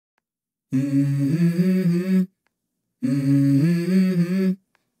Mm-hmm. Mm-hmm.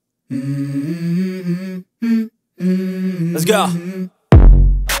 Mm-hmm. Let's go.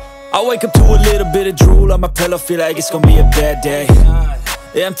 I wake up to a little bit of drool on my pillow, feel like it's gonna be a bad day.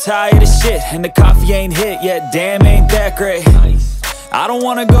 Yeah, I'm tired of shit, and the coffee ain't hit yet, damn, ain't that great. I don't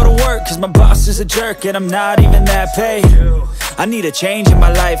wanna go to work, cause my boss is a jerk, and I'm not even that paid. I need a change in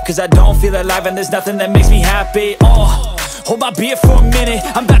my life, cause I don't feel alive, and there's nothing that makes me happy. Hold my beer for a minute,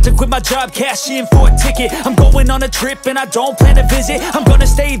 I'm about to quit my job, cash in for a ticket. I'm going on a trip and I don't plan to visit. I'm gonna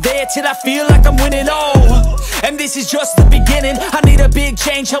stay there till I feel like I'm winning, and this is just the beginning. I need a big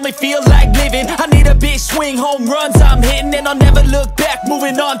change, help me feel like living. I need a big swing, home runs I'm hitting, and I'll never look back,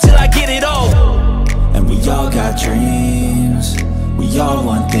 moving on till I get it all. And we all got dreams, we all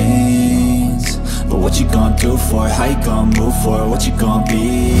want things, but what you gonna do for it? How you gonna move for it? What you gonna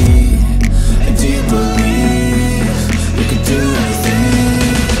be? And do you believe you can do anything?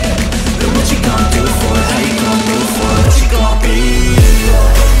 But what you gonna do for it? How you gonna move for it? What you gonna be?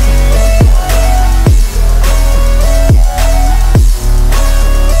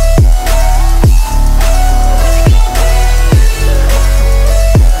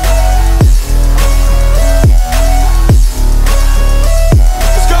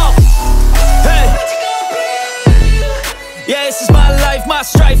 Let's go! Hey! Yeah, this is my life, my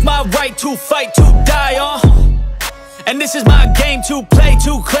strife, my right to fight, to die on. And this is my game to play,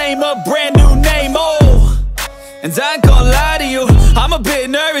 to claim a brand new name, And I ain't gonna lie to you, I'm a bit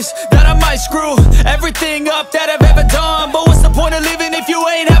nervous that I might screw everything up that I've ever done. But what's the point of living if you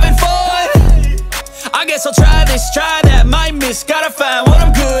ain't having fun? I guess I'll try this, try that, might miss, gotta find what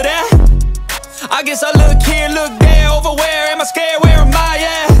I'm good at. I guess I look here, look there, over where am I scared, where am I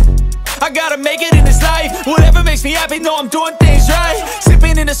at? I gotta make it in this life, whatever makes me happy, know I'm doing things right.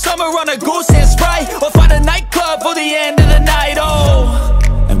 Sipping in the summer on a goose and Sprite, or find a nightclub for the end of the night,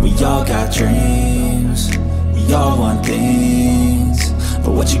 And we all got dreams, we all want things,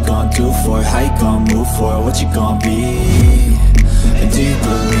 but what you gonna do for it? How you gonna move for it? What you gonna be?